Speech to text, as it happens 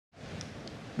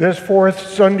This fourth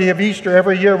Sunday of Easter,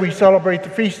 every year we celebrate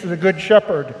the Feast of the Good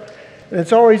Shepherd. And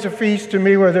it's always a feast to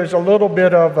me where there's a little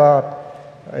bit of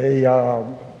what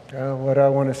I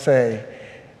want to say,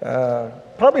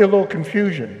 probably a little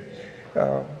confusion.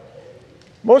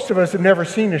 Most of us have never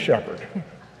seen a shepherd.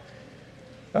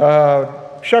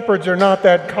 Shepherds are not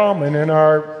that common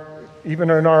even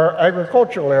in our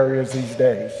agricultural areas these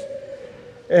days.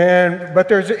 But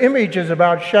there's images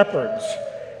about shepherds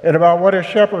and about what a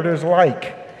shepherd is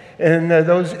like. And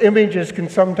those images can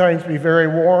sometimes be very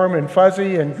warm and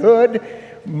fuzzy and good,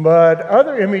 but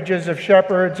other images of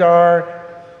shepherds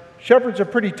are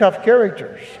pretty tough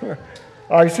characters.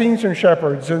 I've seen some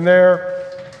shepherds, and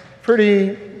they're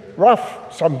pretty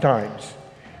rough sometimes.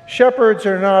 Shepherds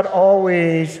are not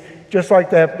always just like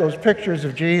those pictures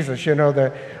of Jesus. You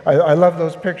know, I love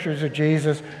those pictures of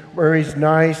Jesus where he's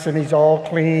nice and he's all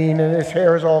clean and his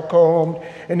hair is all combed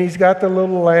and he's got the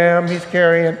little lamb he's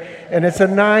carrying. And it's a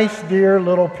nice, dear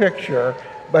little picture,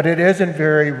 but it isn't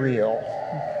very real.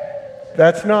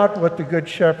 That's not what the Good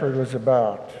Shepherd was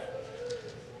about.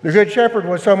 The Good Shepherd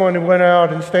was someone who went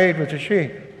out and stayed with the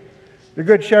sheep. The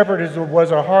Good Shepherd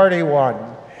was a hardy one,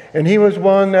 and he was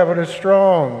one that was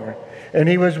strong, and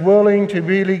he was willing to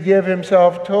really give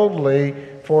himself totally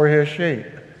for his sheep,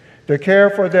 to care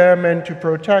for them and to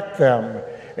protect them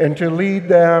and to lead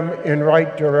them in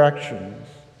right directions.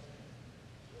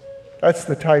 That's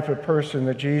the type of person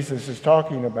that Jesus is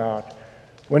talking about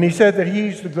when he said that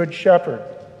he's the Good Shepherd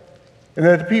and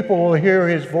that the people will hear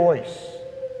his voice.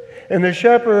 And the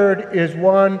shepherd is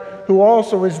one who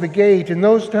also is the gate. In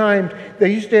those times,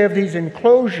 they used to have these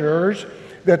enclosures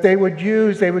that they would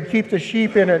use. They would keep the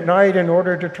sheep in at night in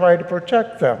order to try to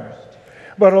protect them.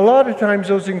 But a lot of times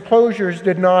those enclosures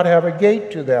did not have a gate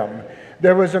to them.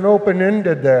 There was an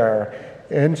open-ended there.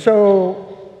 And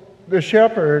so the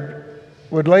shepherd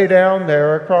would lay down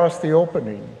there across the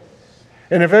opening.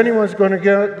 And if anyone was going to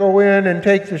go in and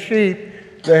take the sheep,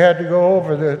 they had to go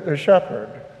over the shepherd.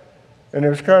 And it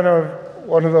was kind of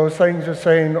one of those things of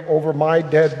saying, over my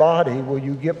dead body will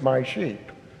you get my sheep.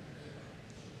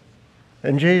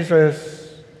 And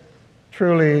Jesus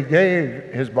truly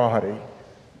gave his body,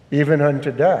 even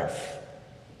unto death,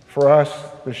 for us,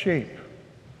 the sheep.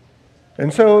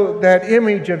 And so that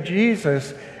image of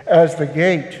Jesus as the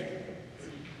gate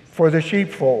for the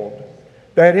sheepfold,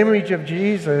 that image of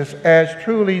Jesus as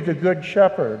truly the Good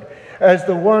Shepherd, as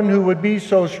the one who would be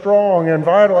so strong and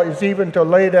vital as even to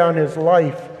lay down his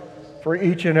life for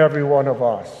each and every one of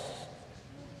us.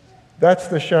 That's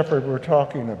the shepherd we're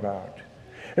talking about.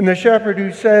 And the shepherd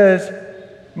who says,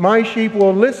 my sheep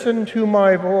will listen to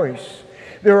my voice.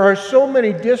 There are so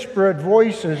many disparate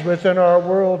voices within our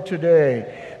world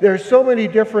today. There are so many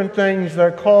different things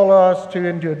that call us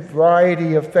into a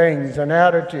variety of things and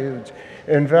attitudes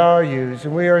and values.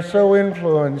 And we are so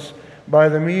influenced by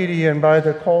the media and by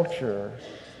the culture.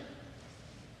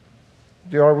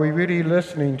 Are we really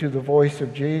listening to the voice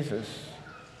of Jesus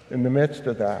in the midst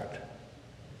of that?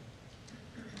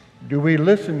 Do we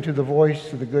listen to the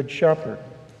voice of the Good Shepherd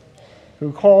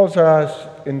who calls us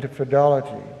into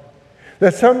fidelity,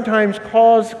 that sometimes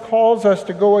calls us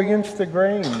to go against the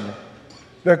grain,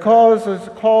 that calls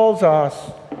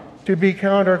us to be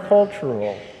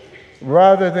countercultural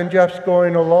rather than just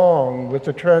going along with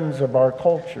the trends of our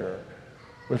culture,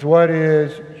 with what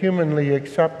is humanly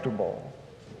acceptable?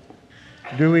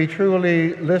 Do we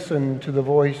truly listen to the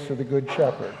voice of the Good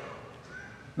Shepherd?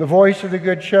 The voice of the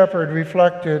Good Shepherd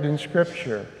reflected in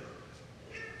Scripture.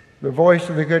 The voice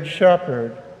of the Good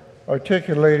Shepherd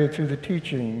articulated through the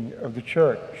teaching of the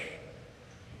church.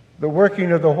 The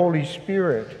working of the Holy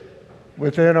Spirit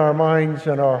within our minds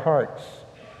and our hearts,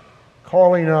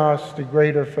 calling us to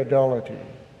greater fidelity.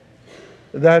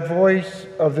 That voice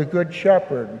of the Good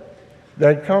Shepherd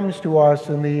that comes to us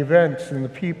in the events and the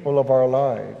people of our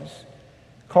lives,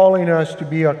 calling us to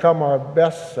become our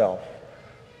best self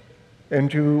and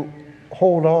to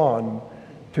hold on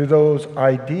to those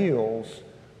ideals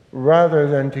rather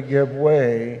than to give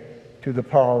way to the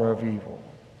power of evil.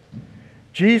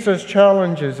 Jesus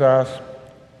challenges us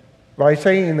by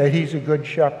saying that he's a good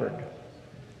shepherd.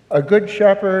 A good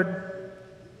shepherd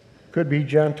could be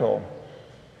gentle,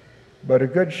 but a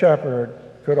good shepherd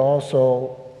could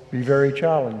also be very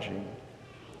challenging.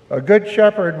 A good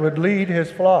shepherd would lead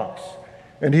his flocks,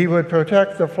 and he would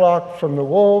protect the flock from the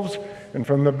wolves and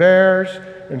from the bears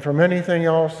and from anything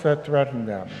else that threatened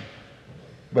them.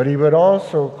 But he would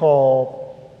also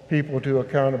call people to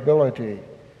accountability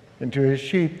and to his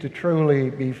sheep to truly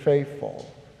be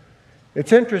faithful.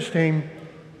 It's interesting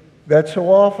that so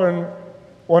often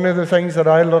one of the things that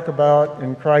I look about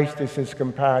in Christ is his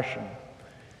compassion.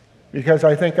 because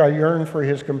I think I yearn for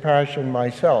his compassion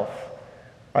myself.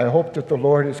 I hope that the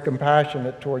Lord is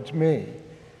compassionate towards me.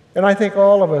 And I think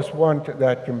all of us want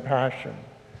that compassion.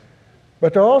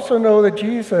 But to also know that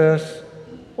Jesus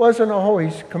wasn't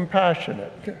always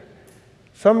compassionate.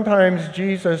 Sometimes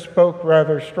Jesus spoke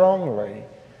rather strongly,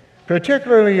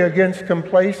 particularly against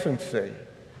complacency,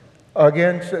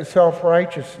 against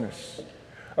self-righteousness,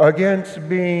 against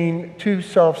being too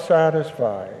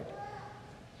self-satisfied,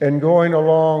 and going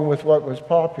along with what was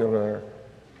popular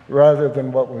rather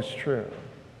than what was true.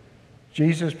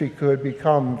 Jesus could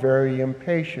become very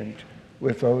impatient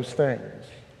with those things.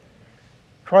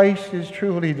 Christ is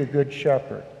truly the Good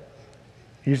Shepherd.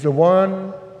 He's the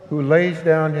one who lays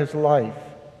down his life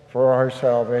for our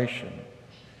salvation.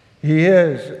 He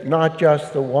is not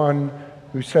just the one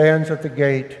who stands at the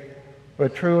gate,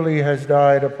 but truly has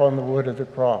died upon the wood of the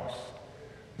cross.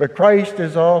 But Christ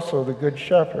is also the Good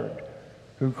Shepherd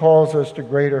who calls us to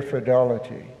greater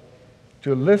fidelity,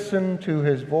 to listen to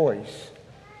his voice,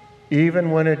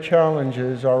 even when it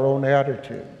challenges our own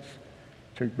attitudes,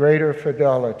 to greater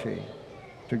fidelity,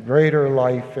 to greater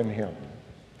life in him.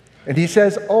 And he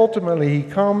says ultimately he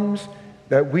comes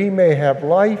that we may have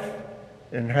life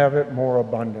and have it more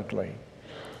abundantly.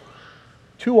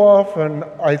 Too often,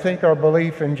 I think our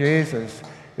belief in Jesus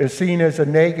is seen as a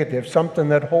negative, something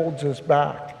that holds us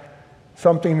back,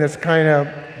 something that's kind of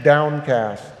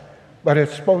downcast, but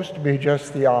it's supposed to be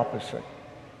just the opposite.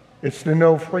 It's to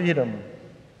know freedom.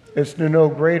 It's to know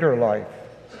greater life,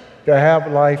 to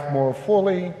have life more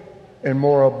fully and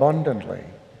more abundantly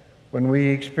when we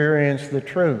experience the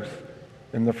truth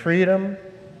and the freedom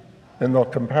and the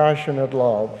compassionate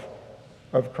love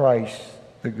of Christ,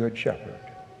 the Good Shepherd.